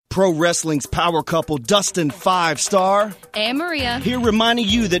Pro Wrestling's power couple, Dustin 5-Star. And Maria. Here reminding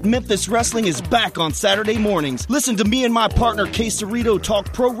you that Memphis Wrestling is back on Saturday mornings. Listen to me and my partner, Cerrito,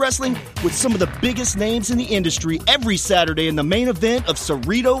 talk pro wrestling with some of the biggest names in the industry every Saturday in the main event of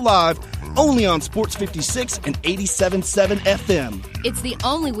Cerrito Live, only on Sports 56 and 87.7 FM. It's the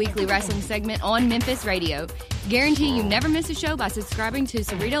only weekly wrestling segment on Memphis radio. Guarantee you never miss a show by subscribing to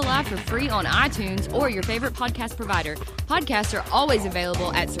Cerrito Live for free on iTunes or your favorite podcast provider. Podcasts are always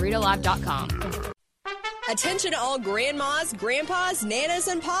available at CerritoLive.com. Attention all grandmas, grandpas, nanas,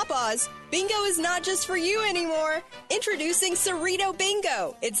 and papas. Bingo is not just for you anymore. Introducing Cerrito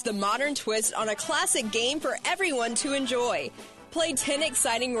Bingo. It's the modern twist on a classic game for everyone to enjoy. Play 10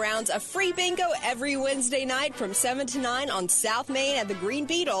 exciting rounds of free bingo every Wednesday night from 7 to 9 on South Main at the Green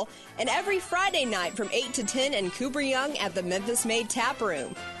Beetle and every Friday night from 8 to 10 in Cooper Young at the Memphis Made Tap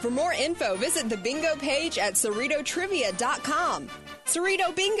Room. For more info, visit the bingo page at CerritoTrivia.com.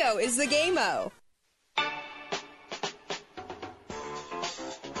 Cerrito Bingo is the game-o.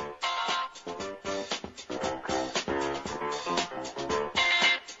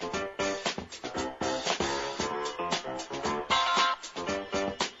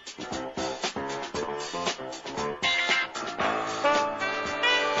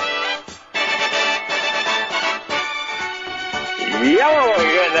 Hello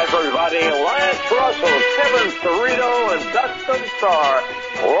again, everybody. Lance Russell, Kevin Cerrito, and Dustin Starr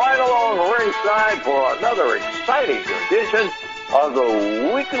right along ringside for another exciting edition of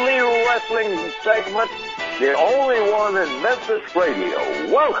the weekly wrestling segment, the only one in Memphis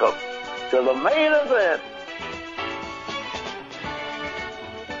radio. Welcome to the main event.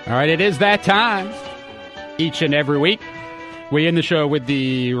 All right, it is that time. Each and every week, we end the show with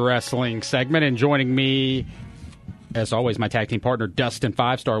the wrestling segment, and joining me, as always, my tag team partner, Dustin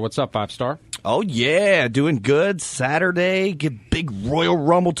 5-Star. What's up, 5-Star? Oh, yeah, doing good. Saturday, get big Royal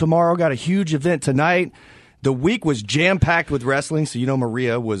Rumble tomorrow. Got a huge event tonight. The week was jam-packed with wrestling, so you know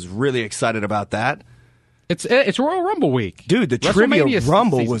Maria was really excited about that. It's Royal Rumble week. Dude, the Trivia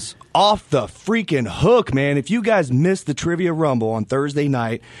Rumble was off the freaking hook, man. If you guys missed the Trivia Rumble on Thursday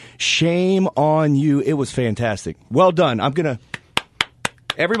night, shame on you. It was fantastic. Well done.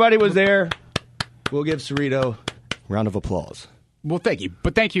 Everybody was there. We'll give Cerrito round of applause. Well, thank you.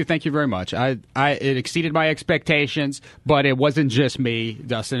 But thank you very much. It exceeded my expectations, but it wasn't just me,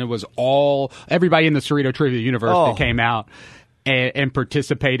 Dustin. It was everybody in the Cerrito Trivia universe that came out and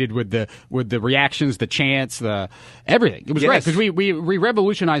participated with the reactions, the chants, the everything. It was great because we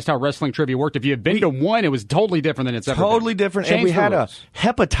revolutionized how wrestling trivia worked. If you had been to one, it was totally different than it's ever been. Totally different. And we had a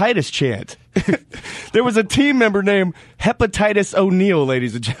hepatitis chant. There was a team member named Hepatitis O'Neill,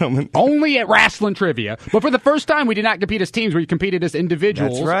 ladies and gentlemen. Only at wrestling trivia. But for the first time, we did not compete as teams. We competed as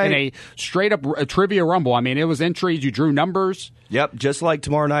individuals. That's right. In a straight-up trivia rumble. I mean, it was entries. You drew numbers. Yep, just like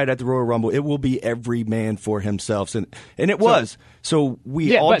tomorrow night at the Royal Rumble, it will be every man for himself. And it was. So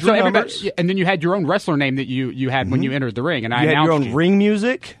we all drew numbers. And then you had your own wrestler name that you had when you entered the ring. And I announced you had your own ring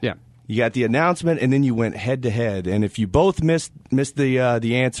music. Yeah. You got the announcement, and then you went head-to-head. And if you both missed the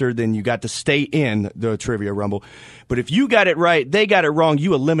answer, then you got to stay in the Trivia Rumble. But if you got it right, they got it wrong,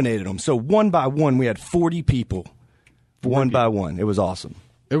 you eliminated them. So one by one, we had 40 people. One by one. It was awesome.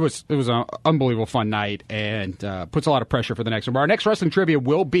 It was an unbelievable fun night and puts a lot of pressure for the next one. Our next wrestling trivia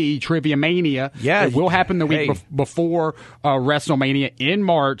will be Trivia Mania. Yeah, it will happen the week before WrestleMania in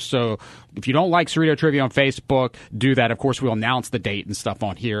March. So if you don't like Cerrito Trivia on Facebook, do that. Of course, we'll announce the date and stuff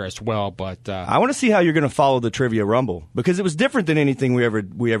on here as well. But I want to see how you're going to follow the Trivia Rumble because it was different than anything we ever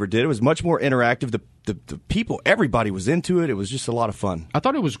did. It was much more interactive. The people, everybody was into it. It was just a lot of fun. I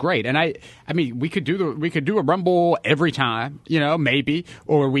thought it was great, and I mean, we could do a Rumble every time, maybe,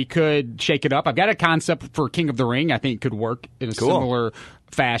 or we could shake it up. I've got a concept for King of the Ring. I think could work in a similar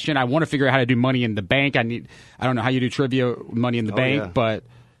fashion. I want to figure out how to do Money in the Bank. I don't know how you do trivia Money in the Bank, but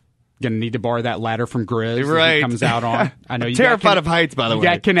gonna need to borrow that ladder from Grizz that he comes out on. I know you terrified of heights, by the way. You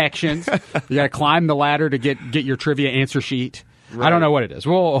got connections. You got to climb the ladder to get your trivia answer sheet. Right. I don't know what it is.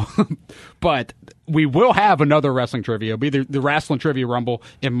 Well, but we will have another wrestling trivia. It'll be the Wrestling Trivia Rumble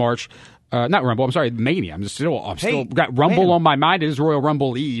in March. Not Rumble, I'm sorry, Mania. I'm still got Rumble on my mind. It is Royal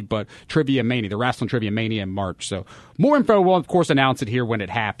Rumble Eve, but Trivia Mania, the Wrestling Trivia Mania in March. So more info, we'll of course announce it here when it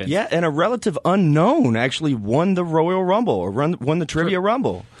happens. Yeah, and a relative unknown actually won the Royal Rumble or won the Trivia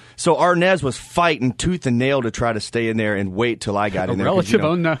Rumble. So Arnez was fighting tooth and nail to try to stay in there and wait till I got in there. A relative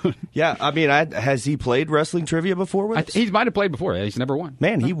unknown. Yeah, I mean, has he played wrestling trivia before with us? He might have played before. He's never won.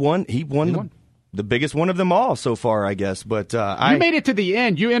 Man, he won the biggest one of them all so far, I guess. But you made it to the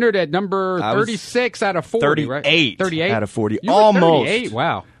end. You entered at number 36 out of 40, 38, right? 38 out of 40. You Almost. 38.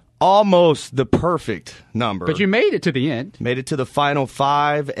 Wow. almost the perfect number. But you made it to the end. Made it to the final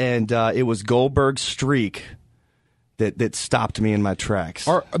 5, and it was Goldberg's streak that stopped me in my tracks.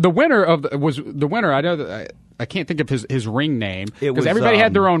 The winner I know that I can't think of his ring name, because everybody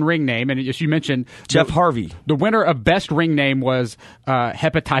had their own ring name, and as you mentioned, Jeff Harvey. The winner of best ring name was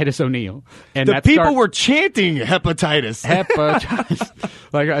Hepatitis O'Neal, and the people were chanting hepatitis.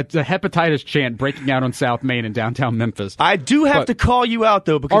 Like a hepatitis chant breaking out on South Main in downtown Memphis. I do have to call you out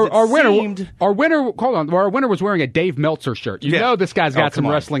though, because our winner was wearing a Dave Meltzer shirt. You know this guy's got some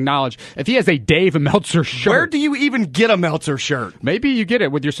wrestling knowledge. If he has a Dave Meltzer shirt, where do you even get a Meltzer shirt? Maybe you get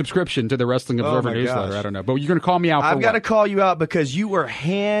it with your subscription to the Wrestling Observer newsletter. I don't know, but you're going to call me out. I've got to call you out because you were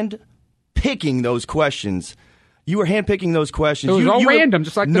hand-picking those questions. It was all random,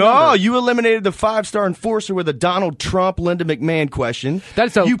 just like the No, number. you eliminated the 5-star enforcer with a Donald Trump, Linda McMahon question.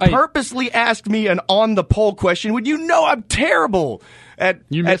 You purposely asked me an on-the-poll question when you know I'm terrible at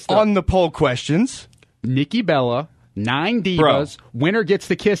on-the-poll questions. Nikki Bella, 9 divas, winner gets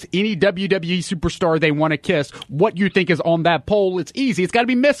to kiss any WWE superstar they want to kiss. What you think is on that poll? It's easy. It's got to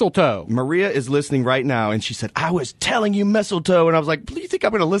be mistletoe. Maria is listening right now, and she said, I was telling you mistletoe. And I was like, do you think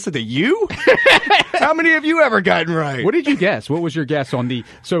I'm going to listen to you? How many have you ever gotten right? What did you guess? What was your guess on the...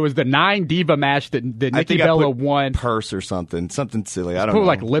 So it was the 9 diva match that Nikki Bella won. Purse or something silly. I don't know.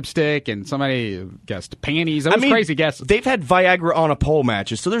 Like lipstick, and somebody guessed panties. That was crazy guess. They've had Viagra on a pole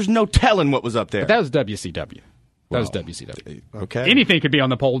matches, so there's no telling what was up there. But that was WCW. That was WCW. Okay. Anything could be on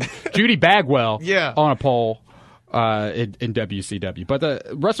the poll. Judy Bagwell yeah. on a poll in WCW. But the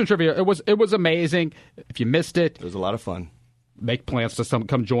wrestling trivia, it was amazing. If you missed it, it was a lot of fun. Make plans to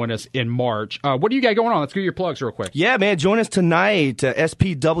come join us in March. What do you got going on? Let's do your plugs real quick. Yeah, man. Join us tonight.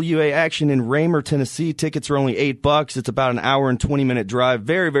 SPWA action in Raymer, Tennessee. Tickets are only $8. It's about an hour and 20-minute drive.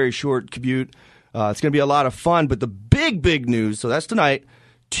 Very, very short commute. It's going to be a lot of fun. But the big news, so that's tonight.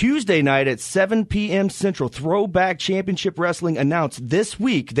 Tuesday night at 7 p.m. Central, Throwback Championship Wrestling announced this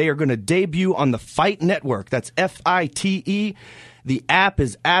week they are going to debut on the Fight Network. That's FITE. The app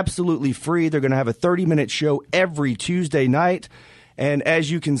is absolutely free. They're going to have a 30-minute show every Tuesday night. And as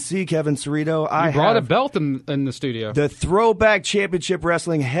you can see, Kevin Cerrito, I brought have a belt in the studio. The Throwback Championship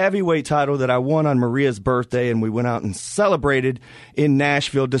Wrestling heavyweight title that I won on Maria's birthday, and we went out and celebrated in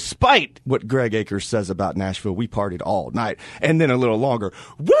Nashville, despite what Greg Akers says about Nashville. We partied all night, and then a little longer.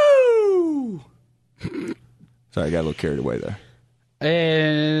 Woo! Sorry, I got a little carried away there.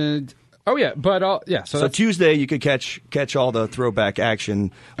 And... Oh, yeah, but, yeah. So Tuesday, you could catch all the throwback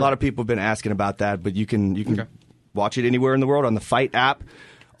action. A lot of people have been asking about that, but you can watch it anywhere in the world on the Fight app.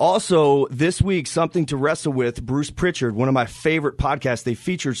 Also, this week, Something to Wrestle With, Bruce Pritchard, one of my favorite podcasts, they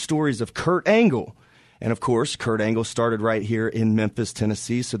featured stories of Kurt Angle. And, of course, Kurt Angle started right here in Memphis,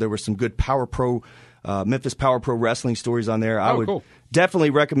 Tennessee, so there were some good Memphis Power Pro wrestling stories on there. I would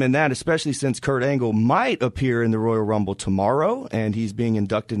definitely recommend that, especially since Kurt Angle might appear in the Royal Rumble tomorrow, and he's being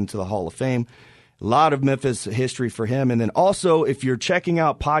inducted into the Hall of Fame. A lot of Memphis history for him. And then also, if you're checking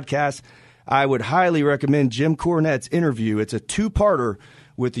out podcasts, I would highly recommend Jim Cornette's interview. It's a 2-parter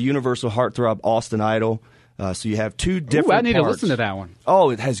with the Universal Heartthrob Austin Idol. So you have 2 different I need parts. to listen to that one. Oh,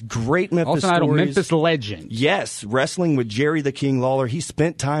 it has great Memphis Austin Idol, stories. Memphis legend. Yes, wrestling with Jerry the King Lawler. He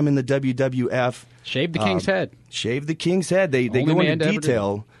spent time in the WWF. Shaved the King's head. Shaved the King's head. They go into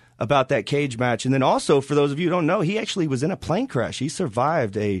detail about that cage match. And then also, for those of you who don't know, he actually was in a plane crash. He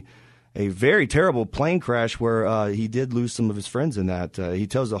survived a very terrible plane crash where he did lose some of his friends in that. He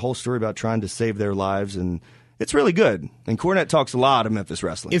tells the whole story about trying to save their lives, and it's really good. And Cornette talks a lot of Memphis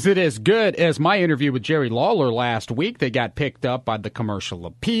wrestling. Is it as good as my interview with Jerry Lawler last week? They got picked up by the Commercial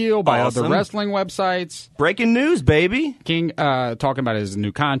Appeal, by other wrestling websites. Breaking news, baby. King talking about his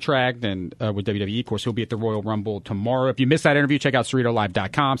new contract and with WWE. Of course, he'll be at the Royal Rumble tomorrow. If you missed that interview, check out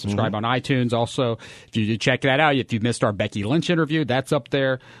CerritoLive.com. Subscribe on iTunes. Also, if you check that out, if you missed our Becky Lynch interview, that's up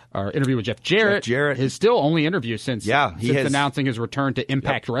there. Our interview with Jeff Jarrett. His still only interview since announcing his return to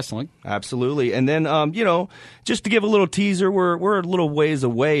Impact Wrestling. Absolutely. And then, just to give a little teaser, we're a little ways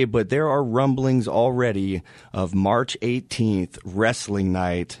away, but there are rumblings already of March 18th, wrestling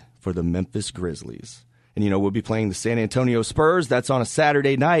night for the Memphis Grizzlies. And, we'll be playing the San Antonio Spurs. That's on a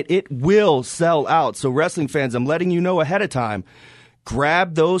Saturday night. It will sell out. So, wrestling fans, I'm letting you know ahead of time.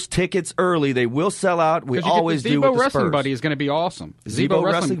 Grab those tickets early. They will sell out. We always do with the Spurs. Wrestling Buddy is going to be awesome. Zebo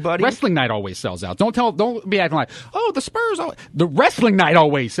Wrestling Buddy? Wrestling night always sells out. Don't be acting like, the Spurs. The wrestling night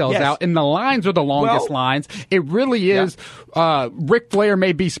always sells out, and the lines are the longest lines. It really is. Ric Flair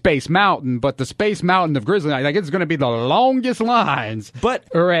may be Space Mountain, but the Space Mountain of Grizzly Night, it's going to be the longest lines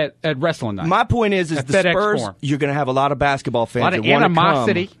at wrestling night. My point is the FedEx Spurs, Forum. You're going to have a lot of basketball fans. A lot of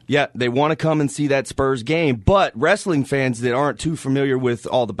animosity. Yeah, they want to come and see that Spurs game, but wrestling fans that aren't too familiar familiar with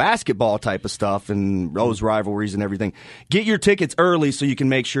all the basketball type of stuff and those rivalries and everything, get your tickets early so you can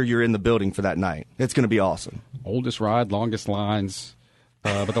make sure you're in the building for that night. It's going to be awesome. Oldest ride, longest lines.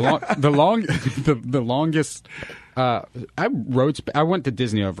 But the longest. I went to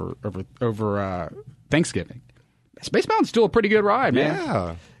Disney over Thanksgiving. Space Mountain's still a pretty good ride, man.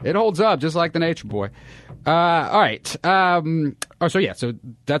 Yeah, it holds up just like the Nature Boy. All right. So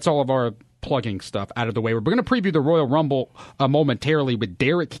that's all of our plugging stuff out of the way. We're going to preview the Royal Rumble momentarily with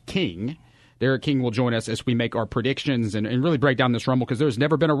Derrick King. Derrick King will join us as we make our predictions and really break down this Rumble, because there's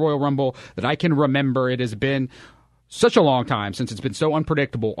never been a Royal Rumble that I can remember. It has been such a long time since it's been so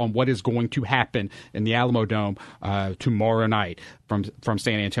unpredictable on what is going to happen in the Alamo Dome tomorrow night from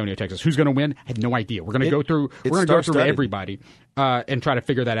San Antonio, Texas. Who's going to win? I have no idea. We're going to go through everybody and try to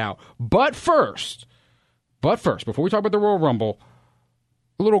figure that out. But first, before we talk about the Royal Rumble,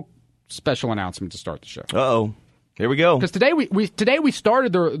 a little special announcement to start the show. Uh-oh. Here we go. Because today we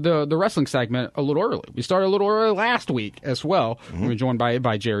started the wrestling segment a little early. We started a little early last week as well. Mm-hmm. We were joined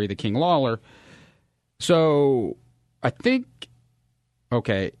by Jerry the King Lawler. So I think,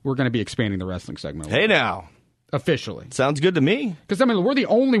 okay, we're going to be expanding the wrestling segment. Hey now. Officially. Sounds good to me. Because, I mean, we're the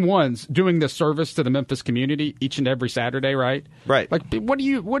only ones doing this service to the Memphis community each and every Saturday, right? Right. Like, what do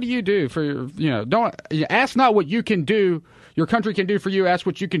you do for your, don't ask not what you can do, your country can do for you, ask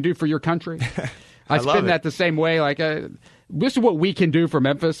what you can do for your country. I spin that the same way. Like, this is what we can do for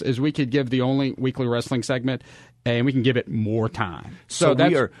Memphis, is we could give the only weekly wrestling segment, and we can give it more time. So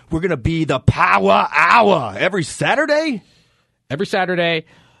we're going to be the Power Hour every Saturday? Every Saturday,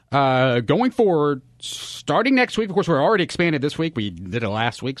 going forward, starting next week. Of course, we're already expanded this week. We did it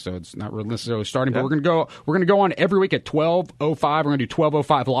last week, so it's not really necessarily starting. But we're going to go on every week at 12:05. We're going to do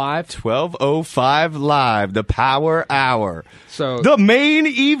 12:05 live. 12:05 live, the Power Hour. So the main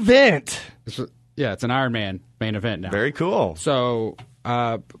event. It's an Iron Man main event now. Very cool. So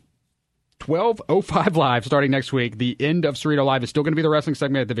 12:05 live starting next week. The end of Cerrito Live is still going to be the wrestling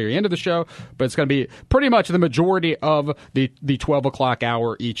segment at the very end of the show, but it's going to be pretty much the majority of the 12 o'clock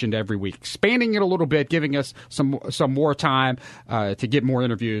hour each and every week. Expanding it a little bit, giving us some more time to get more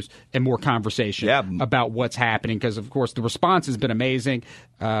interviews and more conversation about what's happening, because, of course, the response has been amazing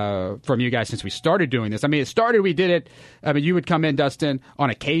from you guys since we started doing this. I mean, we did it. I mean, you would come in, Dustin,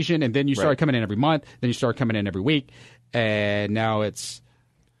 on occasion, and then you started coming in every month, then you started coming in every week, and now it's...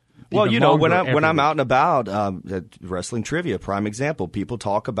 Well, when I'm out and about at Wrestling Trivia, prime example, people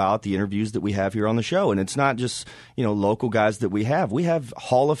talk about the interviews that we have here on the show, and it's not just local guys that we have. We have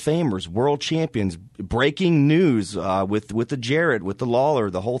Hall of Famers, world champions, breaking news with the Jarrett, with the Lawler,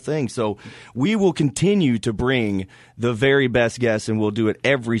 the whole thing. So we will continue to bring the very best guests, and we'll do it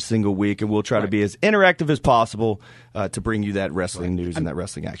every single week, and we'll try to be as interactive as possible to bring you that wrestling news and that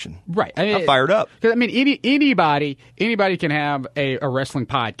wrestling action. Right. I mean, I'm fired up. Because, I mean, anybody can have a wrestling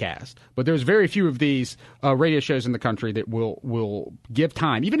podcast, but there's very few of these radio shows in the country that will give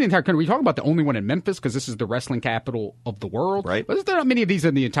time. Even in the entire country, we talk about the only one in Memphis because this is the wrestling capital of the world. Right. But there's not many of these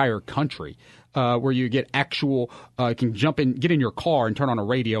in the entire country where you get can jump in, get in your car and turn on a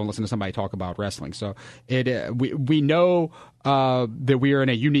radio and listen to somebody talk about wrestling. So we know that we are in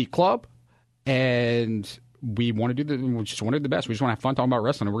a unique club, and we just want to do the best. We just want to have fun talking about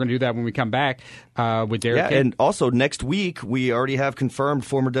wrestling, and we're going to do that when we come back with Derrick King. And also next week we already have confirmed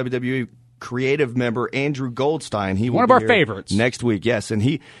former WWE creative member Andrew Goldstein. He will one of be our here favorites next week. Yes,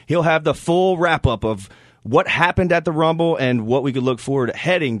 and he'll have the full wrap up of what happened at the Rumble and what we could look forward to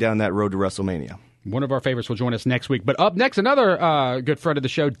heading down that road to WrestleMania. One of our favorites will join us next week. But up next, another good friend of the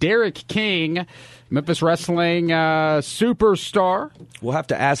show, Derrick King, Memphis Wrestling superstar. We'll have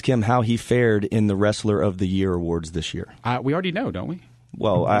to ask him how he fared in the Wrestler of the Year awards this year. We already know, don't we?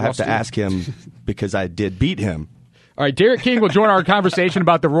 Well, I have to ask him because I did beat him. All right, Derrick King will join our conversation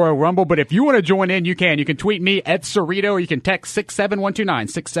about the Royal Rumble, but if you want to join in, you can. You can tweet me at Cerrito, or you can text 67129,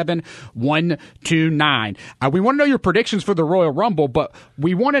 67129. We want to know your predictions for the Royal Rumble, but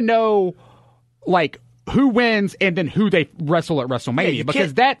we want to know, like, who wins and then who they wrestle at WrestleMania,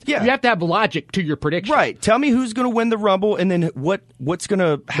 because you have to have logic to your prediction. Right. Tell me who's going to win the Rumble, and then what's going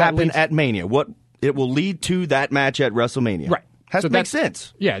to happen at Mania. What it will lead to that match at WrestleMania. Right. Has to make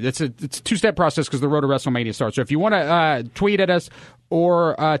sense. Yeah, it's a two-step process because the road to WrestleMania starts. So if you want to tweet at us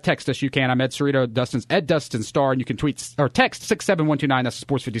or text us, you can. I'm Ed Cerrito, Dustin's Ed Dustin Starr, and you can tweet or text 67129. That's the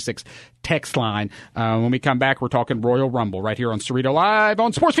Sports 56 text line. When we come back, we're talking Royal Rumble right here on Cerrito Live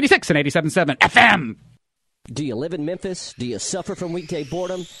on Sports 56 and 87.7 FM. Do you live in Memphis? Do you suffer from weekday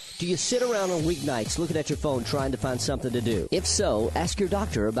boredom? Do you sit around on weeknights looking at your phone trying to find something to do? If so, ask your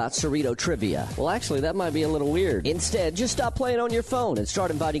doctor about Cerrito Trivia. Well, actually, that might be a little weird. Instead, just stop playing on your phone and start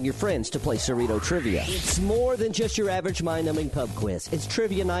inviting your friends to play Cerrito Trivia. It's more than just your average mind-numbing pub quiz. It's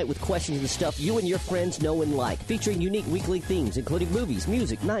trivia night with questions and stuff you and your friends know and like, featuring unique weekly themes, including movies,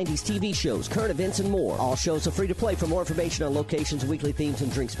 music, 90s TV shows, current events, and more. All shows are free to play. For more information on locations, weekly themes,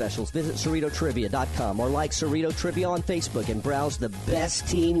 and drink specials, visit CerritoTrivia.com or like Cerrito Trivia on Facebook and browse the best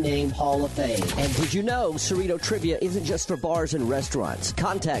team name Hall of Fame. And did you know Cerrito Trivia isn't just for bars and restaurants?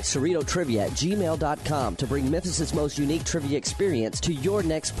 Contact CerritoTrivia@gmail.com to bring Memphis' most unique trivia experience to your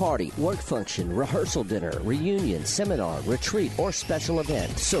next party, work function, rehearsal dinner, reunion, seminar, retreat, or special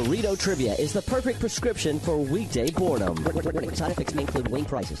event. Cerrito Trivia is the perfect prescription for weekday boredom. Side effects may include wing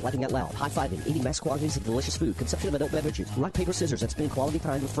prices, laughing out loud, high-fiving, eating mass quantities of delicious food, consumption of adult beverages, rock, paper, scissors, and spending quality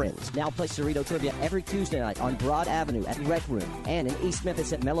time with friends. Now play Cerrito Trivia every Tuesday night on Broad Avenue at Rec Room, and in East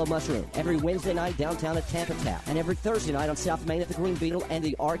Memphis at Mellow Mushroom, every Wednesday night downtown at Tampa Tap, and every Thursday night on South Main at the Green Beetle and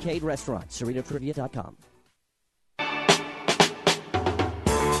the Arcade Restaurant. CerritoTrivia.com.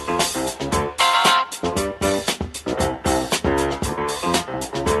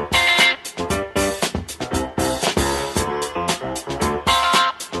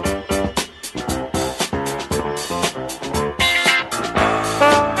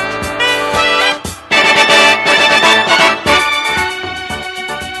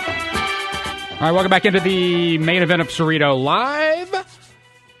 All right, welcome back into the main event of Cerrito Live.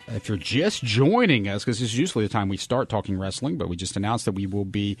 If you're just joining us, because this is usually the time we start talking wrestling, but we just announced that we will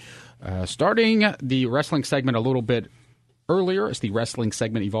be starting the wrestling segment a little bit earlier as the wrestling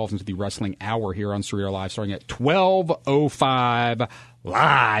segment evolves into the wrestling hour here on Cerrito Live, starting at 12:05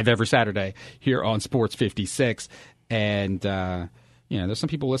 live every Saturday here on Sports 56. And there's some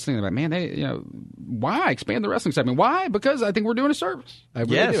people listening about, man, why expand the wrestling segment? Why? Because I think we're doing a service. I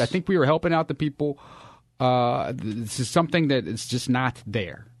really do. I think we are helping out the people. This is something that is just not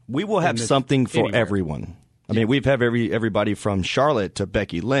there. We will have something for everyone. I mean, we've had everybody from Charlotte to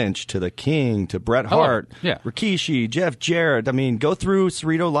Becky Lynch to The King to Bret Hart, Rikishi, Jeff Jarrett. I mean, go through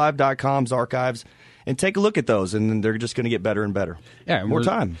CerritoLive.com's archives and take a look at those, and they're just going to get better and better. Yeah, more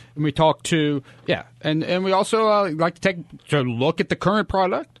time. And we talk to and we also like to take to look at the current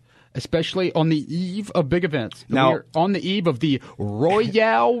product, especially on the eve of big events. Now, we're on the eve of the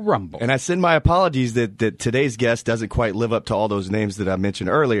Royale Rumble. And I send my apologies that today's guest doesn't quite live up to all those names that I mentioned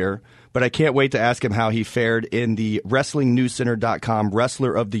earlier, but I can't wait to ask him how he fared in the WrestlingNewsCenter.com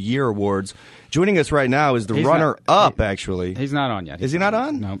Wrestler of the Year Awards. Joining us right now is the runner-up, actually. He's not on yet. Is he not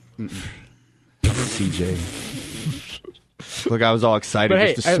on? No. CJ. Look, I was all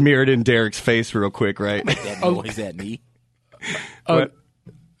excited just to smear it in Derek's face real quick, right? That noise at me. We're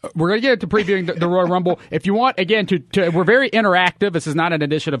going to get into previewing the Royal Rumble. If you want, again, we're very interactive. This is not an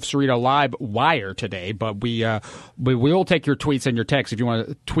edition of Cerrito Live Wire today, but we will take your tweets and your texts. If you want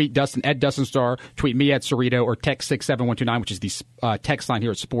to tweet Dustin at Dustin Starr, tweet me at Cerrito, or text 67129, which is the text line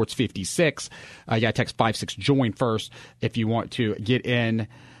here at Sports 56. Text 56 join first if you want to get in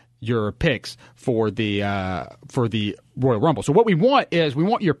your picks for the Royal Rumble. So what we want is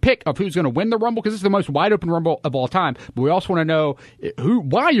your pick of who's going to win the Rumble, because it's the most wide open Rumble of all time. But we also want to know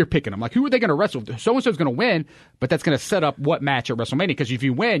why you're picking them. Like, who are they going to wrestle? So and so is going to win, but that's going to set up what match at WrestleMania. Because if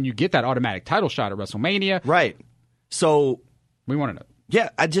you win, you get that automatic title shot at WrestleMania. Right. So we want to know. Yeah,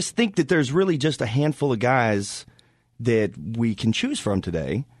 I just think that there's really just a handful of guys that we can choose from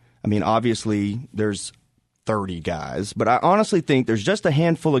today. I mean, obviously there's 30 guys, but I honestly think there's just a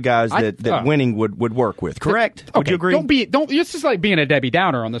handful of guys that winning would work with. Correct? Okay. Would you agree? It's just like being a Debbie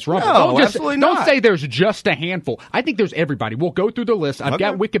Downer on this Rumble. No, absolutely not. Don't say there's just a handful. I think there's everybody. We'll go through the list. I've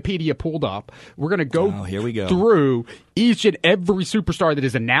got Wikipedia pulled up. We're going to go through each and every superstar that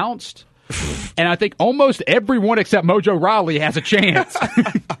is announced, and I think almost everyone except Mojo Rawley has a chance.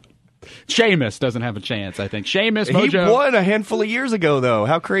 Sheamus doesn't have a chance, I think. Mojo. He won a handful of years ago, though.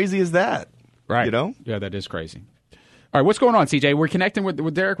 How crazy is that? Right. You know? Yeah, that is crazy. All right, what's going on, CJ? We're connecting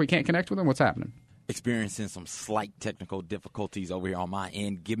with Derek. We can't connect with him. What's happening? Experiencing some slight technical difficulties over here on my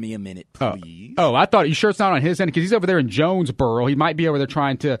end. Give me a minute, please. Oh, I thought, you sure it's not on his end? Because he's over there in Jonesboro. He might be over there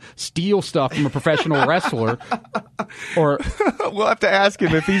trying to steal stuff from a professional wrestler. Or we'll have to ask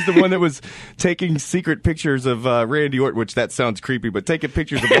him if he's the one that was taking secret pictures of Randy Orton, which that sounds creepy, but taking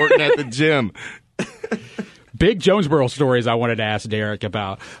pictures of Orton at the gym. Big Jonesboro stories I wanted to ask Derek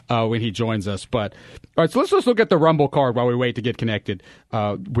about when he joins us. But all right, so let's just look at the Rumble card while we wait to get connected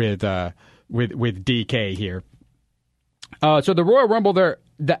with DK here. So the Royal Rumble, the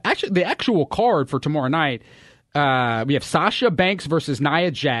actual card for tomorrow night We have Sasha Banks versus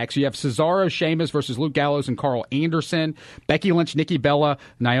Nia Jax. You have Cesaro, Sheamus versus Luke Gallows and Carl Anderson. Becky Lynch, Nikki Bella,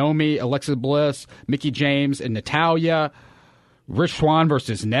 Naomi, Alexa Bliss, Mickie James, and Natalya. Rich Swann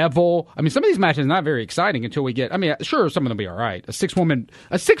versus Neville. I mean, some of these matches are not very exciting until we get. I mean, sure, some of them will be all right. A six woman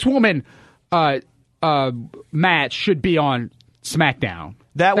match should be on SmackDown.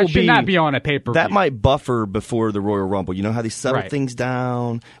 That should not be on a pay-per-view. That might buffer before the Royal Rumble. You know how they settle Right. things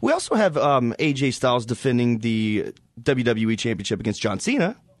down. We also have AJ Styles defending the WWE Championship against John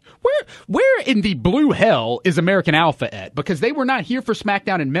Cena. Where in the blue hell is American Alpha at? Because they were not here for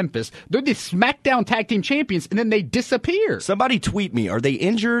SmackDown in Memphis. They're the SmackDown Tag Team Champions, and then they disappear. Somebody tweet me. Are they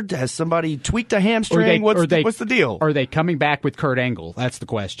injured? Has somebody tweaked a hamstring? What's the deal? Are they coming back with Kurt Angle? That's the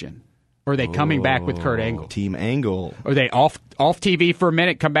question. Are they coming back with Kurt Angle? Team Angle. Are they off TV for a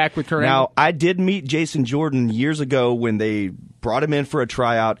minute, come back with Kurt Angle? Now, I did meet Jason Jordan years ago when they brought him in for a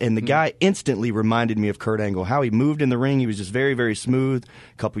tryout, and the guy instantly reminded me of Kurt Angle. How he moved in the ring, he was just very, very smooth.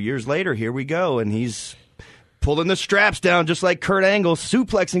 A couple years later, here we go, and he's pulling the straps down just like Kurt Angle,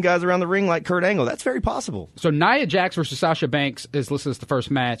 suplexing guys around the ring like Kurt Angle. That's very possible. So Nia Jax versus Sasha Banks is listed as the first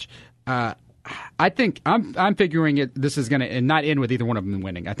match. I think I'm figuring this is going to not end with either one of them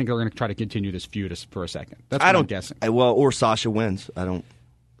winning. I think they're going to try to continue this feud for a second. That's what I'm guessing. Well, or Sasha wins. I don't.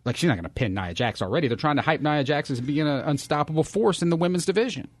 Like, she's not going to pin Nia Jax already. They're trying to hype Nia Jax as being an unstoppable force in the women's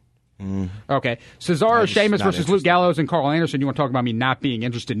division. Okay. Cesaro, Sheamus versus Luke Gallows and Carl Anderson. You want to talk about me not being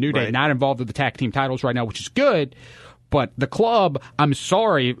interested in New Day, not involved with the tag team titles right now, which is good. But the club, I'm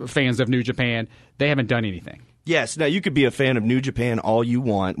sorry, fans of New Japan, they haven't done anything. Yes, now you could be a fan of New Japan all you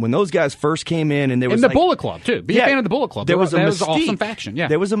want. When those guys first came in, and there was the Bullet Club too. Be a fan of the Bullet Club. There was an awesome faction. Yeah,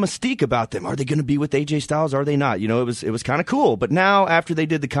 there was a mystique about them. Are they going to be with AJ Styles? Are they not? You know, it was kind of cool. But now, after they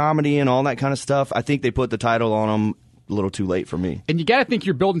did the comedy and all that kind of stuff, I think they put the title on them a little too late for me. And you got to think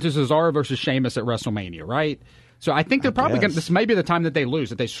you're building to Cesaro versus Sheamus at WrestleMania, right? So I think they're probably going to, this may be the time that they lose,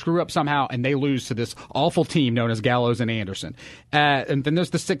 that they screw up somehow and they lose to this awful team known as Gallows and Anderson. And then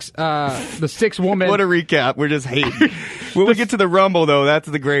there's the six woman. What a recap. We're just hating. When we get to the Rumble, though, that's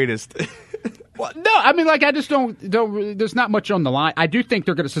the greatest. Well, no, I mean, like, I just don't, there's not much on the line. I do think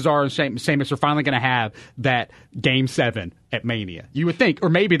they're going to, Cesaro and Sheamus are finally going to have that Game 7 at Mania. You would think, or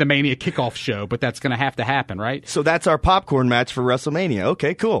maybe the Mania kickoff show, but that's going to have to happen, right? So that's our popcorn match for WrestleMania.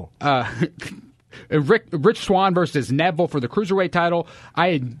 Okay, cool. Rich Swann versus Neville for the Cruiserweight title. I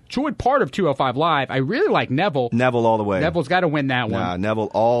enjoyed part of 205 Live. I really like Neville. Neville all the way. Neville's got to win that one. Nah,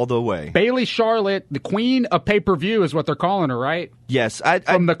 Neville all the way. Bayley Charlotte, the queen of pay-per-view is what they're calling her, right? Yes.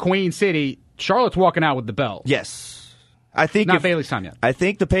 From the Queen City. Charlotte's walking out with the belt. Yes. I think not Bayley's time yet. I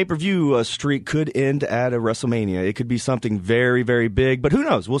think the pay-per-view streak could end at a WrestleMania. It could be something very, very big, but who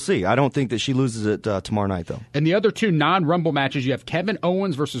knows? We'll see. I don't think that she loses it tomorrow night, though. And the other two non-Rumble matches, you have Kevin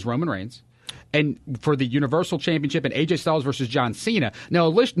Owens versus Roman Reigns. And for the Universal Championship, and AJ Styles versus John Cena. Now,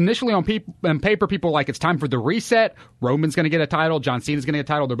 initially on paper, people were like, it's time for the reset. Roman's going to get a title. John Cena's going to get a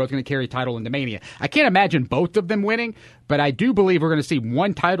title. They're both going to carry a title into Mania. I can't imagine both of them winning, but I do believe we're going to see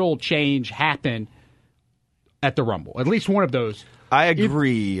one title change happen at the Rumble. At least one of those. I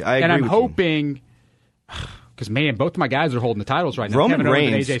agree. And I'm hoping, because, man, both of my guys are holding the titles right now. Roman Kevin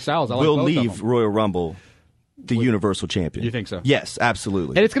Owens Reigns and AJ Styles. will leave Royal Rumble the Universal Champion. You think so? Yes,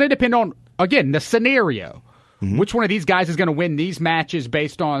 absolutely. And it's going to depend on, again, the scenario. Mm-hmm. Which one of these guys is going to win these matches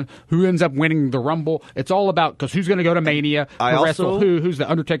based on who ends up winning the Rumble? It's all about, because who's going to go to Mania? Who's the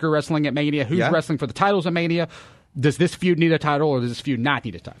Undertaker wrestling at Mania? Who's wrestling for the titles at Mania? Does this feud need a title, or does this feud not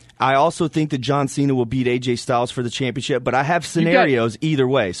need a title? I also think that John Cena will beat AJ Styles for the championship, but I have scenarios either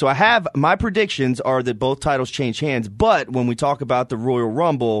way. So my predictions are that both titles change hands, but when we talk about the Royal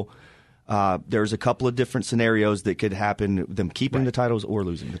Rumble, there's a couple of different scenarios that could happen, them keeping the titles or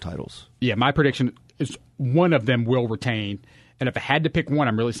losing the titles. Yeah, my prediction is one of them will retain. And if I had to pick one,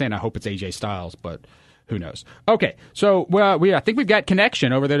 I'm really saying I hope it's AJ Styles, but who knows? Okay, so I think we've got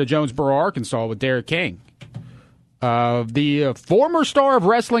connection over there to Jonesboro, Arkansas with Derrick King. The former star of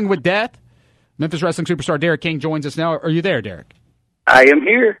Wrestling with Death, Memphis wrestling superstar Derrick King joins us now. Are you there, Derrick? I am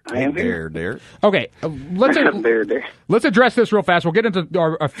here. I am here. Derrick. Okay, let's address this real fast. We'll get into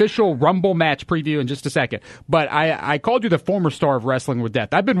our official Rumble match preview in just a second. But I called you the former star of Wrestling with Death.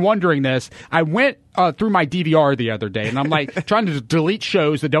 I've been wondering this. I went through my DVR the other day, and I'm like trying to delete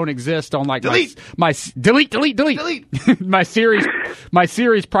shows that don't exist on like delete my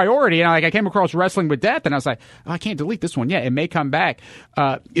series priority. And I came across Wrestling with Death, and I was like, I can't delete this one yet. It may come back.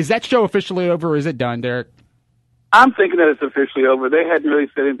 Is that show officially over, or is it done, Derrick? I'm thinking that it's officially over. They hadn't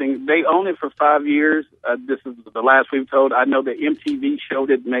really said anything. They own it for 5 years. This is the last we've told. I know that MTV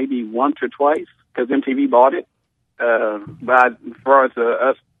showed it maybe once or twice because MTV bought it. But as far as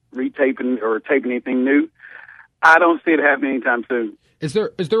us retaping or taping anything new, I don't see it happening anytime soon. Is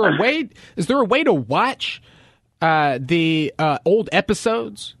there a way to watch the old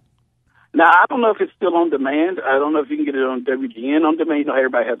episodes? Now, I don't know if it's still on demand. I don't know if you can get it on WGN on demand. You know,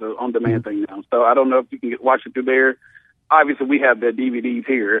 everybody has an on-demand thing now. So I don't know if you can watch it through there. Obviously, we have the DVDs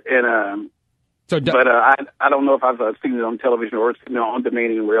here. But I don't know if I've seen it on television or seen it on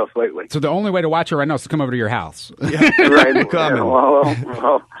demand anywhere else lately. So the only way to watch it right now is to come over to your house. Yeah. Right.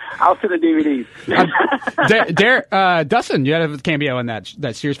 Well, I'll see the DVDs. Dustin, you had a cameo in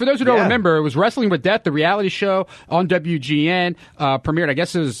that series. For those who don't remember, it was Wrestling with Death, the reality show on WGN. Premiered, I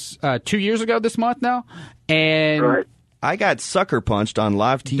guess it was 2 years ago this month now. And right. I got sucker punched on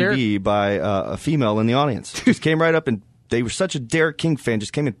live TV by a female in the audience. Just came right up, and they were such a Derrick King fan,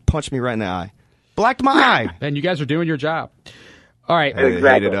 just came and punched me right in the eye. Blacked my eye. And you guys are doing your job. All right. Exactly. They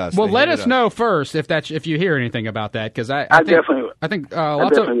hated us. Well, let us know first if you hear anything about that, because I think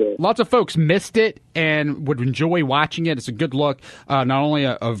lots of folks missed it and would enjoy watching it. It's a good look, not only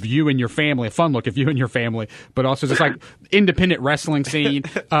of you and your family, a fun look of you and your family, but also just like independent wrestling scene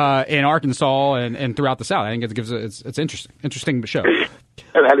in Arkansas and throughout the South. I think it gives it's interesting show.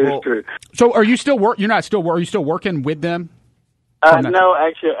 That is true. So, are you still Are you still working with them? No,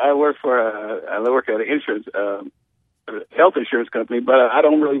 actually, I work at an insurance. Health insurance company, but I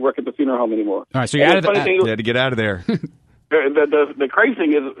don't really work at the funeral home anymore. All right, so you had to get out of there. The crazy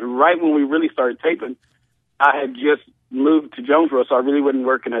thing is, right when we really started taping, I had just moved to Jonesboro, so I really wasn't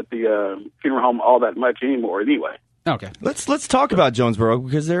working at the funeral home all that much anymore anyway. Okay. Let's talk about Jonesboro,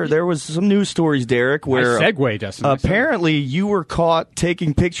 because there was some news stories, Derek, where nice segue, Dustin. Apparently you were caught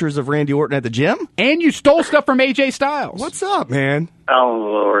taking pictures of Randy Orton at the gym, and you stole stuff from AJ Styles. What's up, man? Oh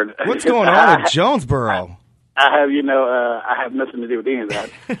Lord, what's going on at Jonesboro? I have nothing to do with any of that.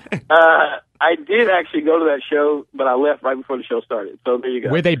 I did actually go to that show, but I left right before the show started. So there you go.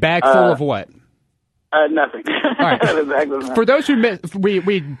 With a bag full of what? Nothing. All right. For those who missed,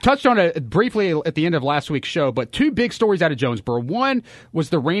 we touched on it briefly at the end of last week's show, but two big stories out of Jonesboro. One was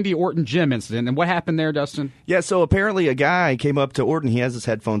the Randy Orton gym incident, and what happened there, Dustin? Yeah, so apparently a guy came up to Orton. He has his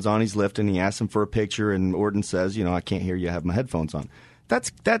headphones on. He's lifting. He asked him for a picture, and Orton says, I can't hear you. I have my headphones on.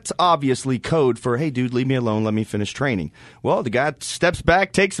 That's obviously code for, hey, dude, leave me alone. Let me finish training. Well, the guy steps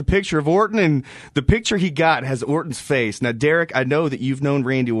back, takes a picture of Orton, and the picture he got has Orton's face. Now, Derek, I know that you've known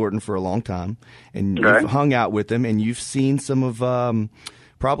Randy Orton for a long time, and you've hung out with him, and you've seen some of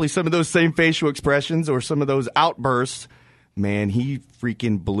probably some of those same facial expressions or some of those outbursts. Man, he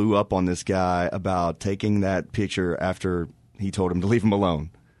freaking blew up on this guy about taking that picture after he told him to leave him alone.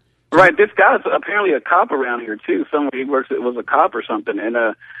 Right, this guy's apparently a cop around here too. Somebody was a cop or something, and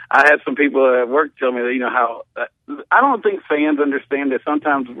I had some people at work tell me that how I don't think fans understand that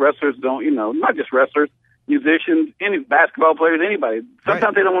sometimes wrestlers don't, not just wrestlers, musicians, any basketball players, anybody.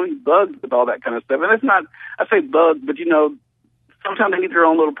 Sometimes they don't want to be bugged with all that kind of stuff, and it's not. I say bugged, but sometimes they need their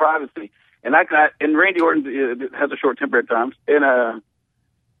own little privacy. And and Randy Orton has a short temper at times, and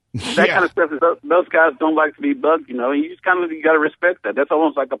that kind of stuff, those guys don't like to be bugged, you just you got to respect that. That's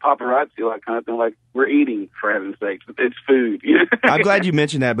almost like a paparazzi, like kind of thing, like we're eating, for heaven's sakes. It's food. I'm glad you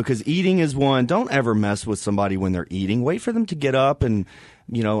mentioned that, because eating is one. Don't ever mess with somebody when they're eating. Wait for them to get up and,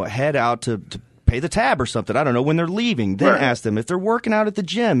 head out to pay the tab or something. I don't know, when they're leaving. Then ask them. If they're working out at the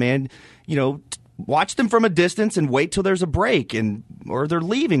gym, man, watch them from a distance and wait till there's a break or they're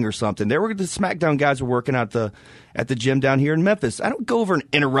leaving or something. There were the SmackDown guys were working out at the gym down here in Memphis. I don't go over and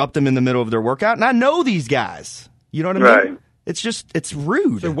interrupt them in the middle of their workout, and I know these guys. You know what I mean? It's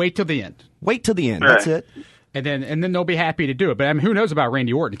rude. So wait till the end. Wait till the end. That's it. And then they'll be happy to do it. But who knows about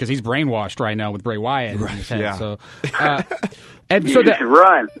Randy Orton, because he's brainwashed right now with Bray Wyatt in his head. Yeah. So, and so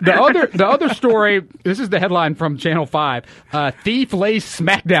the other story. This is the headline from Channel 5. Thief lays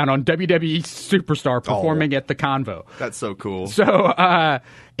smackdown on WWE superstar performing at the Convo. That's so cool. So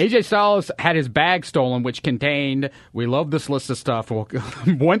AJ Styles had his bag stolen, which contained, we love this list of stuff,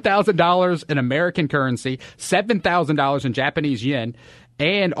 $1,000 in American currency, $7,000 in Japanese yen,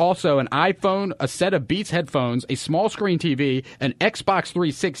 and also an iPhone, a set of Beats headphones, a small screen TV, an Xbox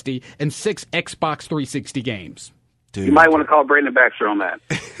 360, and 6 Xbox 360 games. Dude. You might want to call Brandon Baxter on that.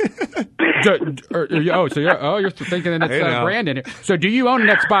 You're thinking that it's Brandon. So do you own an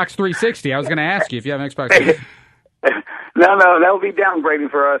Xbox 360? I was going to ask you if you have an Xbox 360. No, that would be downgrading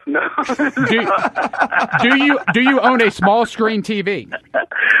for us. No. Do you own a small screen TV?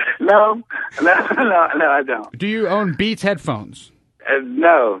 No, I don't. Do you own Beats headphones?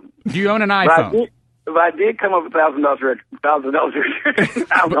 No. Do you own an iPhone? If I did come up with $1,000,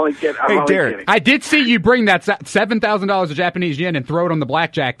 I'm only kidding. Derek, I did see you bring that $7,000 of Japanese yen and throw it on the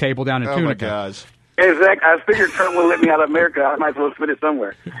blackjack table down in Tunica. Oh my gosh! Exactly. I figured Trump would let me out of America. I might as well spend it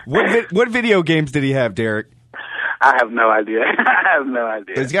somewhere. What video games did he have, Derek? I have no idea. I have no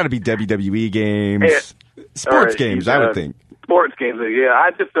idea. It's got to be WWE games, sports games, I would think. Sports games, yeah.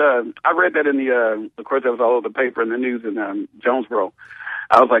 I just I read that in the of course that was all over the paper and the news in Jonesboro.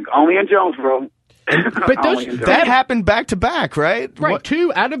 I was like, only in Jonesboro. But that happened back to back, right? Right. What?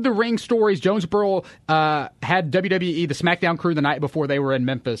 2 out of the ring stories. Jonesboro had WWE, the SmackDown crew, the night before they were in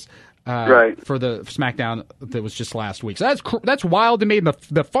Memphis. For the SmackDown that was just last week. So that's wild to me.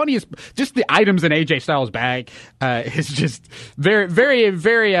 The funniest, just the items in AJ Styles' bag is just very, very,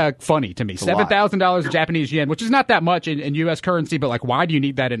 very funny to me. $7,000 Japanese yen, which is not that much in U.S. currency, but like, why do you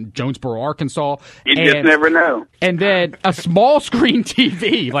need that in Jonesboro, Arkansas? You just never know. And then a small screen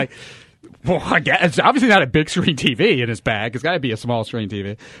TV, like. Well, I guess it's obviously not a big screen TV in his bag. It's got to be a small screen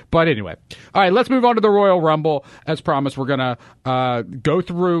TV. But anyway, all right, let's move on to the Royal Rumble. As promised, we're gonna go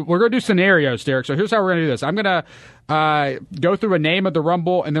through. We're gonna do scenarios, Derek. So here's how we're gonna do this. I'm gonna go through a name of the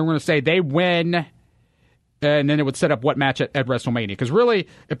Rumble, and then we're gonna say they win. And then it would set up what match at WrestleMania. Because really,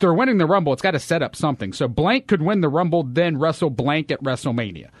 if they're winning the Rumble, it's got to set up something. So blank could win the Rumble, then wrestle blank at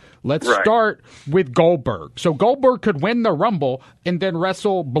WrestleMania. Let's start with Goldberg. So Goldberg could win the Rumble and then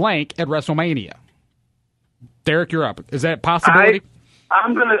wrestle blank at WrestleMania. Derek, you're up. Is that a possibility?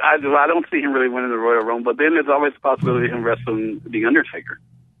 I don't see him really winning the Royal Rumble, but then there's always the possibility of him wrestling The Undertaker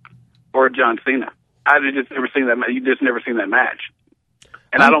or John Cena. I've just never seen that. You just never seen that match.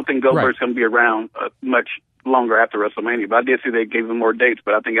 And I don't think Goldberg's going to be around much longer after WrestleMania. But I did see they gave him more dates.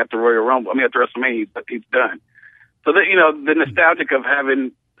 But I think after after WrestleMania, he's done. So that, the nostalgic of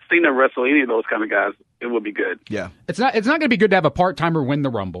having Cena wrestle any of those kind of guys, it would be good. Yeah, it's not going to be good to have a part-timer win the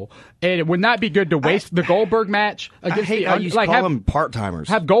Rumble, and it would not be good to waste the Goldberg match against I hate how you call them part-timers.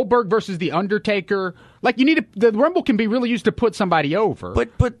 Have Goldberg versus the Undertaker. Like the Rumble can be really used to put somebody over.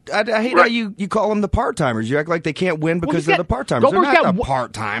 But I hate how you call them the part-timers. You act like they can't win because they're the part-timers. They're not the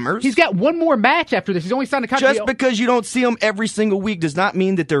part-timers. He's got one more match after this. He's only signed a contract. Just because you don't see them every single week does not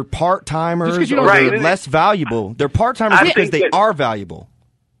mean that they're part-timers or they're less valuable. They're part-timers because they are valuable.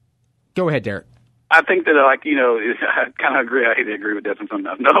 Go ahead, Derek. I think that, I kind of agree. I hate to agree with that sometimes.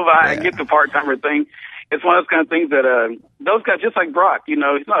 No, but I get the part-timer thing. It's one of those kind of things that those guys, just like Brock, he's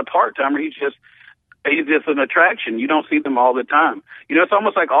not a part-timer. He's just an attraction. You don't see them all the time. It's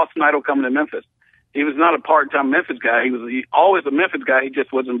almost like Austin Idol coming to Memphis. He was not a part-time Memphis guy. He was always a Memphis guy. He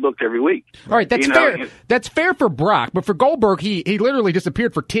just wasn't booked every week. All right, that's fair. That's fair for Brock, but for Goldberg, he literally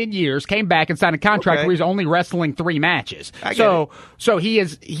disappeared for 10 years, came back and signed a contract where he's only wrestling 3 matches. So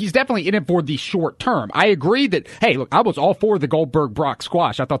he's definitely in it for the short term. I agree that, hey, look, I was all for the Goldberg-Brock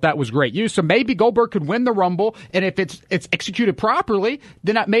squash. I thought that was great use. So maybe Goldberg could win the Rumble, and if it's executed properly,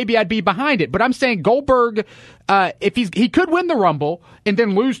 then maybe I'd be behind it. But I'm saying Goldberg, if he could win the Rumble and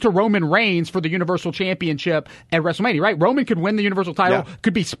then lose to Roman Reigns for the Universal Championship at WrestleMania, right? Roman could win the Universal title. Yeah.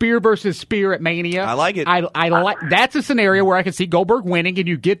 Could be Spear versus Spear at Mania. I like it. I like that's a scenario where I can see Goldberg winning and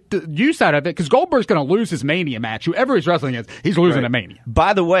you get the use out of it because Goldberg's going to lose his Mania match. Whoever he's wrestling against, he's losing at Mania.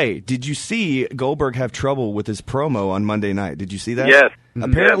 By the way, did you see Goldberg have trouble with his promo on Monday night? Did you see that? Yes.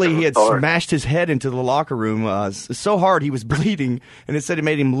 Apparently, he had smashed his head into the locker room so hard he was bleeding, and it said it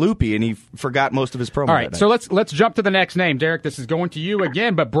made him loopy, and he forgot most of his promo. All right, so let's jump to the next name, Derek. This is going to you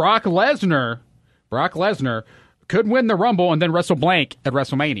again, but Brock Lesnar could win the Rumble and then wrestle blank at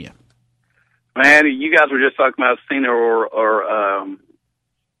WrestleMania. Man, you guys were just talking about Cena or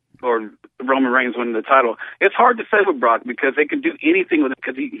Roman Reigns winning the title. It's hard to say with Brock because they can do anything with it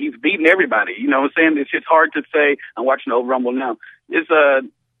because he's beating everybody. You know what I'm saying? It's just hard to say. I'm watching the old Rumble now. It's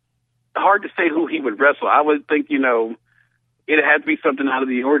hard to say who he would wrestle. I would think, it had to be something out of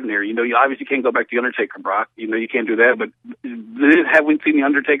the ordinary. You obviously can't go back to The Undertaker, Brock. You can't do that. But have we seen The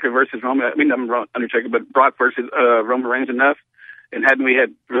Undertaker versus Roman? I mean, not Undertaker, but Brock versus Roman Reigns enough? And hadn't we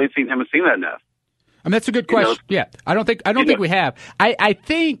really seen him and seen that enough? I mean, that's a good question. Yeah, I don't think we have. I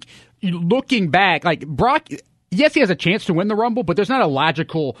think looking back, like Brock. Yes, he has a chance to win the Rumble, but there's not a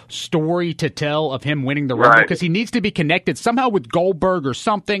logical story to tell of him winning the Rumble because he needs to be connected somehow with Goldberg or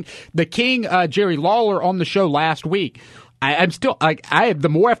something. The King, Jerry Lawler, on the show last week. I'm still the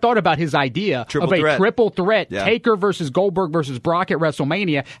more I've thought about his idea of a triple threat, Taker versus Goldberg versus Brock at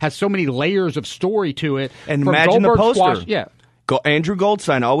WrestleMania has so many layers of story to it. And imagine Goldberg the poster. Yeah. Andrew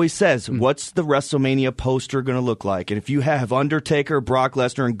Goldstein always says, what's the WrestleMania poster going to look like? And if you have Undertaker, Brock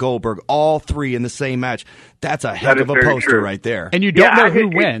Lesnar, and Goldberg, all 3 in the same match, that's a heck of a poster right there. And you don't know who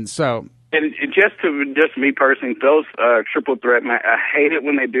wins. So, and just me personally, those triple threat match, I hate it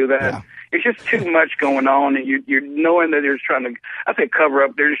when they do that. Yeah. It's just too much going on, and you're knowing that they're just trying to, I say cover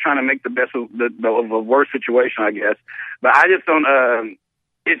up, they're just trying to make the best of a worse situation, I guess. But I just don't,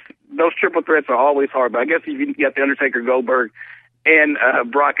 those triple threats are always hard. But I guess if you got the Undertaker, Goldberg, and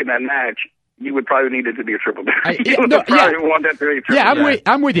Brock in that match, you would probably need it to be a triple threat. You would probably want that to be a triple threat.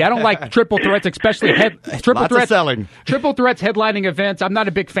 I'm with you. I don't like triple threats, especially triple threats. Triple threats headlining events. I'm not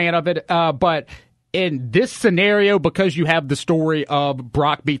a big fan of it, but in this scenario, because you have the story of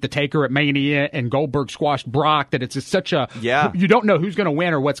Brock beat the Taker at Mania and Goldberg squashed Brock, that it's just such a you don't know who's going to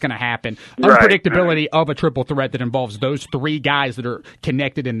win or what's going to happen. Unpredictability of a triple threat that involves those three guys that are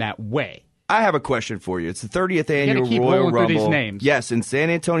connected in that way. I have a question for you. It's the 30th annual keep Royal Rumble. These names. Yes, in San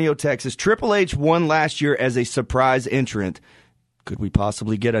Antonio, Texas. Triple H won last year as a surprise entrant. Could we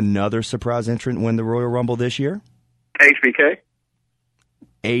possibly get another surprise entrant win the Royal Rumble this year?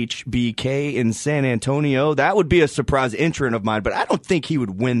 HBK in San Antonio. That would be a surprise entrant of mine, but I don't think he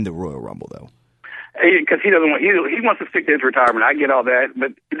would win the Royal Rumble, though. Because he doesn't want. He wants to stick to his retirement. I get all that,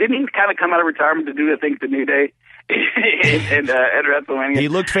 but didn't he kind of come out of retirement to do the thing the New Day? and at WrestleMania, he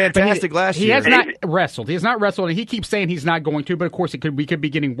looked fantastic last year. He has not wrestled. He has not wrestled, and he keeps saying he's not going to. But of course, we could be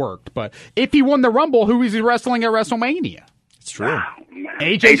getting worked. But if he won the Rumble, who is he wrestling at WrestleMania? It's true.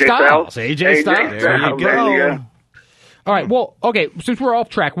 AJ Styles. AJ Styles. There you go. All right. Well, okay. Since we're off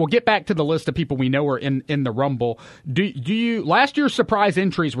track, we'll get back to the list of people we know are in the Rumble. Do you? Last year's surprise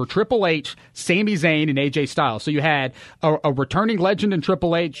entries were Triple H, Sami Zayn, and AJ Styles. So you had a returning legend in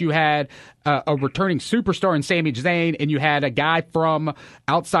Triple H, you had a returning superstar in Sami Zayn, and you had a guy from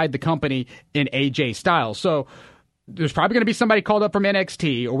outside the company in AJ Styles. So there's probably going to be somebody called up from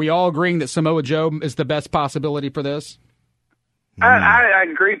NXT. Are we all agreeing that Samoa Joe is the best possibility for this? I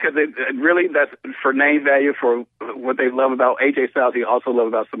agree, because really that's for name value, for what they love about AJ Styles. He also love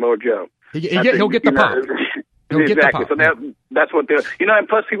about Samoa Joe. He'll get the pop. Exactly. So that's what they're. And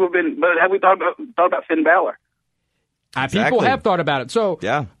plus people have been. But have we thought about Finn Balor? People have thought about it. So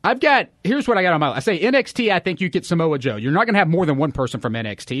here's what I got on my list. I say NXT, I think you get Samoa Joe. You're not going to have more than one person from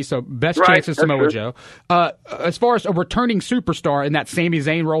NXT, so best chance is Samoa Joe. As far as a returning superstar in that Sami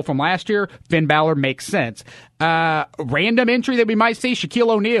Zayn role from last year, Finn Balor makes sense. Random entry that we might see,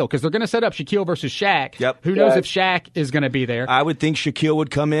 Shaquille O'Neal, because they're going to set up Shaquille versus Shaq. Yep. Who knows if Shaq is going to be there? I would think Shaquille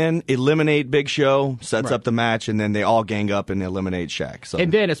would come in, eliminate Big Show, sets up the match, and then they all gang up and eliminate Shaq. So.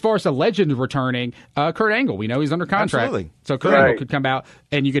 And then as far as a legend returning, Kurt Angle, we know he's under contract. Absolutely. So Kurt Angle could come out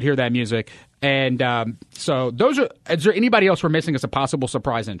and you could hear that music. And so those are. Is there anybody else we're missing as a possible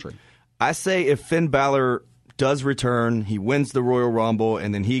surprise entry? I say if Finn Balor does return, he wins the Royal Rumble,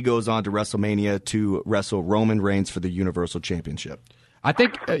 and then he goes on to WrestleMania to wrestle Roman Reigns for the Universal Championship. I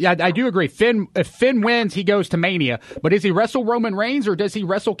think, I do agree. If Finn wins, he goes to Mania. But does he wrestle Roman Reigns, or does he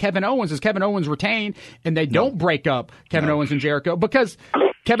wrestle Kevin Owens? Does Kevin Owens retain, and they don't break up Kevin Owens and Jericho? Because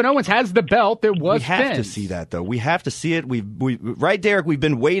Kevin Owens has the belt that was Finn's. We have to see that, though. We have to see it. Right, Derek? We've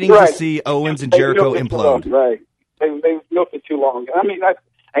been waiting to see Owens and Jericho implode. Right. They've milked it too long. I mean, I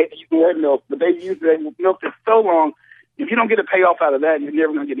hate to use the word milk, but they milked it so long. If you don't get a payoff out of that, you're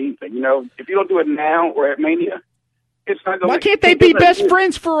never going to get anything. If you don't do it now or at Mania, it's not going to. Why can't they be best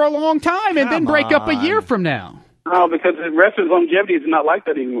friends for a long time and then break up a year from now? No, because the wrestler's longevity is not like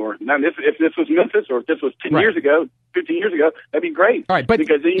that anymore. Now, if this was Memphis, or if this was 10 years ago, 15 years ago, that'd be great. All right, but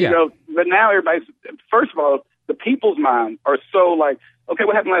because then you go. But now everybody's. First of all, the people's mind are so like, okay,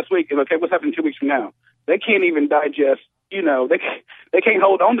 what happened last week? And okay, what's happening 2 weeks from now? They can't even digest. They can't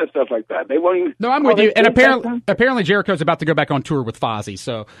hold on to stuff like that. They won't even. No, I'm with you. And apparently Jericho's about to go back on tour with Fozzy.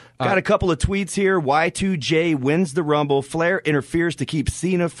 So got a couple of tweets here. Y2J wins the Rumble. Flair interferes to keep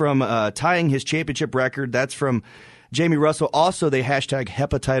Cena from tying his championship record. That's from Jamie Russell. Also, they hashtag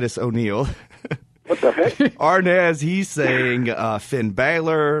Hepatitis O'Neal. What the heck? Arnaz, he's saying Finn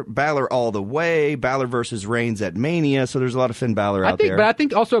Balor all the way, Balor versus Reigns at Mania. So there's a lot of Finn Balor out there. But I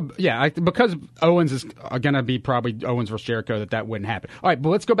think also, because Owens is going to be probably Owens versus Jericho, that wouldn't happen. All right, but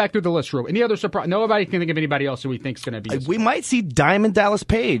let's go back through the list real. Any other surprise? Nobody can think of anybody else who we think is going to be. We might see Diamond Dallas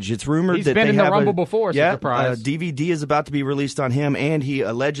Page. It's rumored he's that been they in the Rumble before. Yeah, surprise. DVD is about to be released on him, and he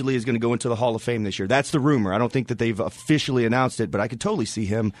allegedly is going to go into the Hall of Fame this year. That's the rumor. I don't think that they've officially announced it, but I could totally see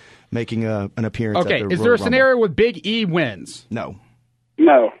him making an appearance. Okay, at the is Royal there a Rumble. scenario with Big E wins? No.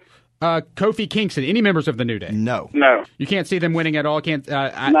 Kofi Kingston, any members of the New Day? No. You can't see them winning at all.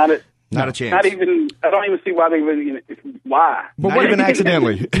 Not a chance. Not even. I don't even see why they would. Why? But not even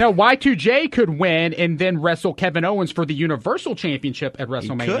accidentally. No, Y2J could win and then wrestle Kevin Owens for the Universal Championship at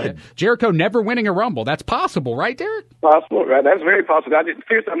WrestleMania. Jericho never winning a Rumble. That's possible, right, Derek? Possible, right? That's very possible.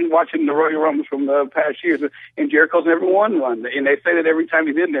 Seriously, I'm watching the Royal Rumbles from the past years, and Jericho's never won one. And they say that every time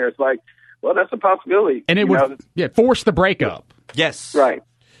he's in there, it's like, well, that's a possibility. And it would force the breakup. Yes. Right.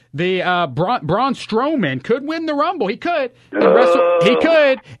 The Braun Strowman could win the Rumble. He could.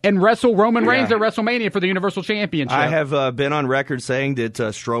 And wrestle Roman Reigns at WrestleMania for the Universal Championship. I have been on record saying that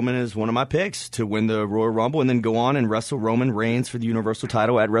Strowman is one of my picks to win the Royal Rumble and then go on and wrestle Roman Reigns for the Universal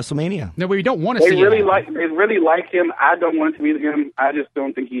title at WrestleMania. No, we don't want to see They really like him. I don't want it to be him. I just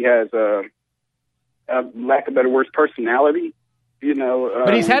don't think he has a lack of better words, personality.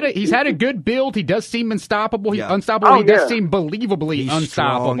 But he's had a good build. He does seem unstoppable. He's unstoppable. He does seem believably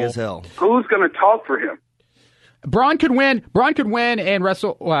unstoppable. Strong as hell. Who's going to talk for him? Braun could win and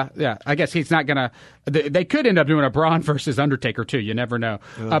wrestle. Well, yeah, I guess he's not going to. They could end up doing a Braun versus Undertaker, too. You never know.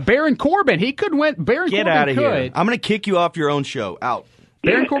 Baron Corbin, he could win. Get out of here. I'm going to kick you off your own show. Out.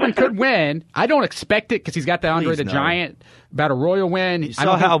 Baron Corbin could win. I don't expect it because he's got the Andre the Giant about a royal win. You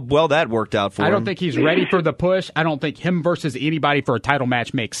saw how well that worked out for him. I don't think he's ready for the push. I don't think him versus anybody for a title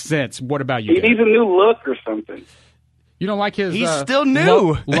match makes sense. What about you? He needs a new look or something. You don't like his... He's still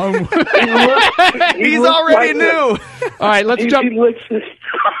new. He's already new. All right, let's jump...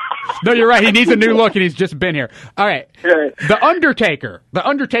 No, you're right. He needs a new look, and he's just been here. All right. The Undertaker. The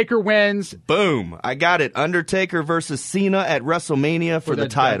Undertaker wins. Boom. I got it. Undertaker versus Cena at WrestleMania for the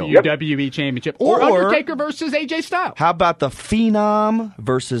title. WWE Championship. Or Undertaker versus AJ Styles. How about the Phenom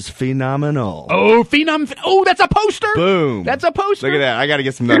versus Phenomenal? Oh, Phenom. Oh, that's a poster. Boom. That's a poster. Look at that. I got to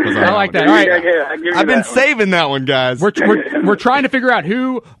get some knuckles on I like that. All right. I've been saving that one, guys. We're trying to figure out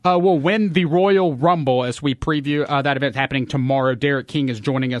who will win the Royal Rumble as we preview that event happening tomorrow. Derrick King is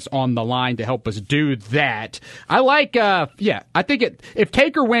joining us on the line to help us do that. I like, I think if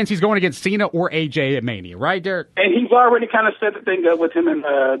Taker wins, he's going against Cena or AJ at Mania, right, Derrick? And he's already kind of set the thing up with him and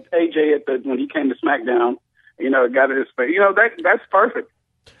AJ when he came to SmackDown. Got his face. That's perfect.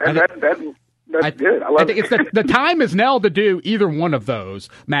 That's good. I think it's the time is now to do either one of those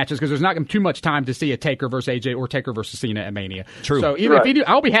matches because there's not too much time to see a Taker versus AJ or Taker versus Cena at Mania. True. So if you do,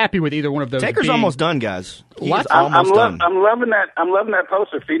 I'll be happy with either one of those. Taker's almost done, guys. I'm loving that. I'm loving that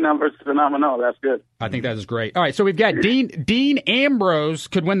poster. Phenom versus Phenomenal. That's good. I think that is great. All right, so we've got Dean Ambrose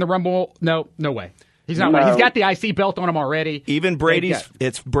could win the Rumble. No way. He's not winning. He's got the IC belt on him already. Even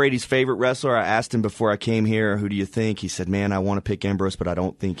it's Brady's favorite wrestler. I asked him before I came here, who do you think? He said, man, I want to pick Ambrose, but I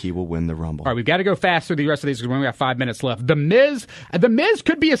don't think he will win the Rumble. All right, we've got to go fast through the rest of these because we only got 5 minutes left. The Miz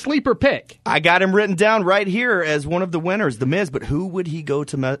could be a sleeper pick. I got him written down right here as one of the winners, The Miz, but who would he go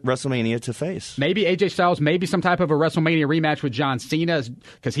to WrestleMania to face? Maybe AJ Styles, maybe some type of a WrestleMania rematch with John Cena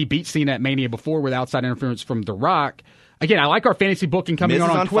because he beat Cena at Mania before with outside interference from The Rock. Again, I like our fantasy booking coming Miz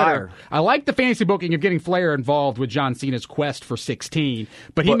on Twitter. Fire. I like the fantasy booking of getting Flair involved with John Cena's quest for 16,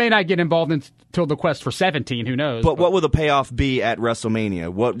 but he may not get involved until the quest for 17. Who knows? But what will the payoff be at WrestleMania?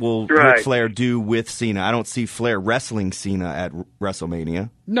 What will Ric Flair do with Cena? I don't see Flair wrestling Cena at WrestleMania.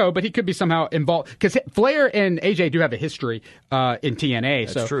 No, but he could be somehow involved because Flair and AJ do have a history in TNA.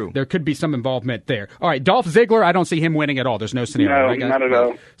 That's so true. There could be some involvement there. All right, Dolph Ziggler, I don't see him winning at all. There's no scenario. No, not at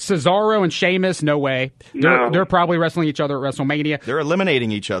all. Cesaro and Sheamus, no way. They're probably wrestling each other at WrestleMania. They're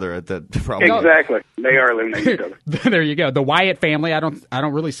eliminating each other at the probably. Exactly. They are eliminating each other. There you go. The Wyatt family, I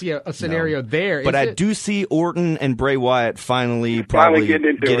don't really see a scenario there. But I do see Orton and Bray Wyatt finally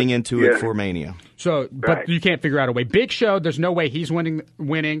getting into it for Mania. So, but you can't figure out a way. Big Show, there's no way he's winning.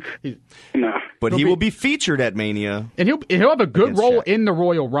 No. But he will be featured at Mania. And he'll have a good role in the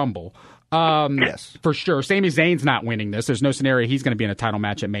Royal Rumble. Yes. For sure. Sami Zayn's not winning this. There's no scenario he's going to be in a title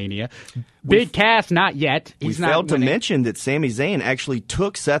match at Mania. Big Cass, not yet. We failed to mention that Sami Zayn actually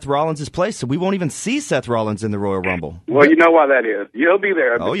took Seth Rollins' place, so we won't even see Seth Rollins in the Royal Rumble. Well, you know why that is. He'll be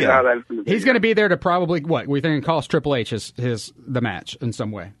there. Oh, yeah. He's going to be there to probably, we think cost Triple H the match in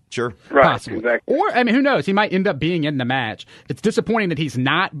some way. Sure. Right, possibly. Exactly. Or, who knows? He might end up being in the match. It's disappointing that he's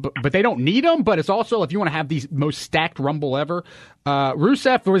not, but they don't need him. But it's also, if you want to have the most stacked Rumble ever,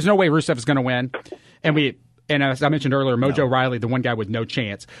 Rusev, there was no way Rusev is going to win. And as I mentioned earlier, Mojo Riley, the one guy with no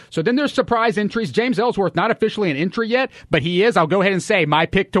chance. So then there's surprise entries. James Ellsworth, not officially an entry yet, but he is. I'll go ahead and say my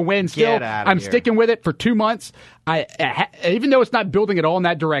pick to win still. I'm sticking with it for 2 months. Even though it's not building at all in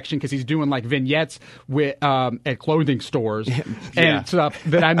that direction because he's doing like vignettes with at clothing stores and stuff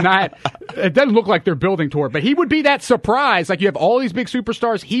that I'm not. It doesn't look like they're building toward. But he would be that surprise. Like you have all these big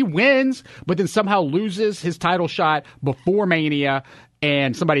superstars. He wins, but then somehow loses his title shot before Mania.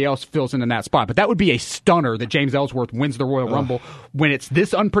 And somebody else fills in that spot. But that would be a stunner that James Ellsworth wins the Royal Rumble when it's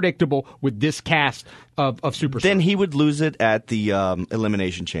this unpredictable with this cast of superstars. Then he would lose it at the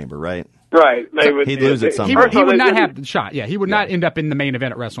Elimination Chamber, right? Right. He'd lose it somehow. He would not have the shot. Yeah, he would not end up in the main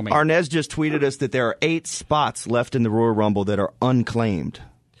event at WrestleMania. Arnez just tweeted us that there are 8 spots left in the Royal Rumble that are unclaimed.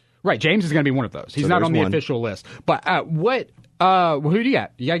 Right. James is going to be one of those. He's not on the official list. But who do you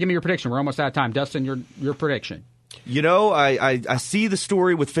got? You got to give me your prediction. We're almost out of time. Dustin, your prediction. You know, I see the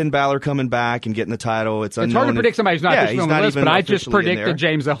story with Finn Balor coming back and getting the title. It's hard to predict somebody who's not officially on the list, but I just predicted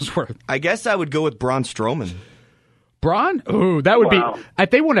James Ellsworth. I guess I would go with Braun Strowman. Braun? Ooh, that would be. If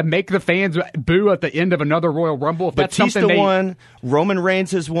they want to make the fans boo at the end of another Royal Rumble, if that's Batista something won, Roman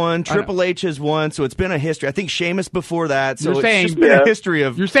Reigns has won, Triple H has won, so it's been a history. I think Sheamus before that, so it's just been a history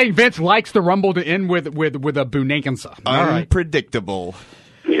of. You're saying Vince likes the Rumble to end with a Bunankensa. Unpredictable.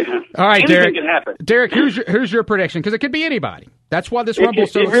 Yeah. All right, Anything Derek. can happen. Derek, who's your prediction? Because it could be anybody. That's why this Rumble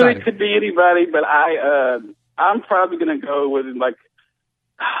is so exciting. It really could be anybody, but I'm probably going to go with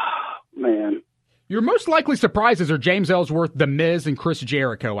man. Your most likely surprises are James Ellsworth, The Miz, and Chris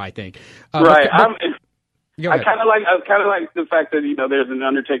Jericho, I think. Right. I kind of like the fact that there's an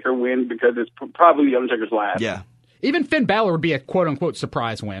Undertaker win because it's probably the Undertaker's last. Yeah. Even Finn Balor would be a quote unquote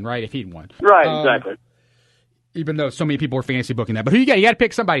surprise win, right? If he'd won. Right. Exactly. Even though so many people are fantasy booking that, but who you got? You got to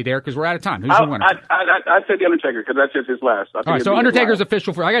pick somebody, Derek, because we're out of time. Who's the winner? I said the Undertaker because that's just his last. All right, so Undertaker's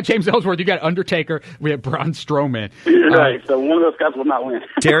official for. I got James Ellsworth. You got Undertaker. We have Braun Strowman. Right. So one of those guys will not win.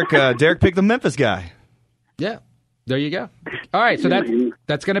 Derek picked the Memphis guy. Yeah. There you go. All right, so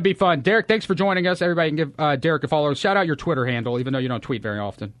that's going to be fun. Derek, thanks for joining us. Everybody can give Derek a follow. Shout out your Twitter handle, even though you don't tweet very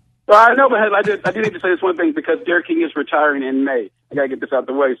often. Well, I know, but I do need to say this one thing because Derrick King is retiring in May. I got to get this out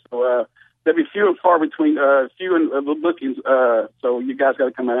the way. So there'll be few and far between, few and bookings. So you guys got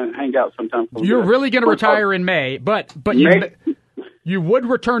to come out and hang out sometime. You're really going to retire in May, but you would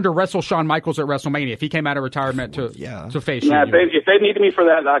return to wrestle Shawn Michaels at WrestleMania if he came out of retirement to face you. If they needed me for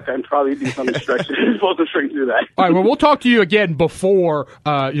that, I can probably do some stretching. Supposed to do that. All right, well, we'll talk to you again before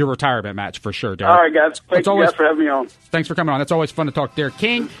your retirement match for sure, Derek. All right, guys. Thanks guys for having me on. Thanks for coming on. It's always fun to talk to Derrick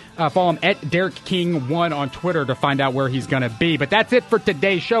King. Follow him at Derrick King1 on Twitter to find out where he's going to be. But that's it for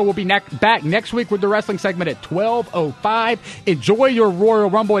today's show. We'll be back next week with the wrestling segment at 12:05. Enjoy your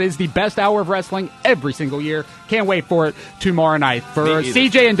Royal Rumble. It is the best hour of wrestling every single year. Can't wait for it tomorrow night. For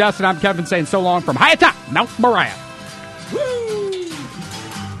CJ and Dustin, I'm Kevin saying so long from high atop Mount Moriah.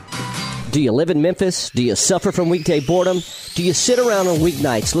 Do you live in Memphis? Do you suffer from weekday boredom? Do you sit around on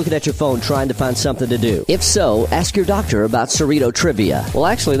weeknights looking at your phone trying to find something to do? If so, ask your doctor about Cerrito trivia. Well,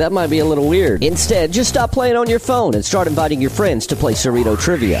 actually, that might be a little weird. Instead, just stop playing on your phone and start inviting your friends to play Cerrito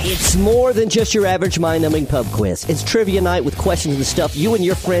trivia. It's more than just your average mind-numbing pub quiz. It's trivia night with questions and stuff you and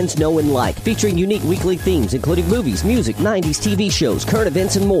your friends know and like, featuring unique weekly themes, including movies, music, 90s TV shows, current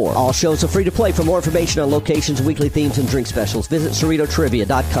events, and more. All shows are free to play. For more information on locations, weekly themes, and drink specials, visit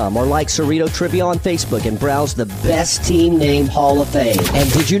CerritoTrivia.com or like Cerrito Trivia on Facebook and browse the best team name Hall of Fame.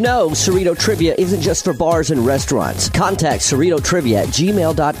 And did you know Cerrito Trivia isn't just for bars and restaurants? Contact CerritoTrivia at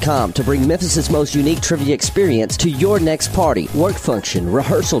gmail.com to bring Memphis' most unique trivia experience to your next party, work function,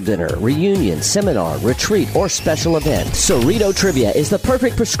 rehearsal dinner, reunion, seminar, retreat, or special event. Cerrito Trivia is the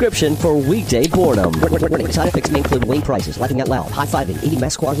perfect prescription for weekday boredom. Warning, side effects may include lame prices, laughing out loud, high-fiving, eating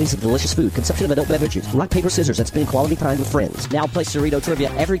mass quantities of delicious food, consumption of adult beverages, rock, paper, scissors, and spending quality time with friends. Now play Cerrito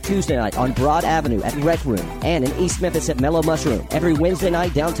Trivia every Tuesday night on Broad Avenue at Rec Room, and in East Memphis at Mellow Mushroom, every Wednesday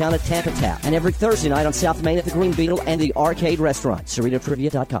night downtown at Tampa Tap, and every Thursday night on South Main at the Green Beetle and the Arcade Restaurant.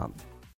 CerritoTrivia.com.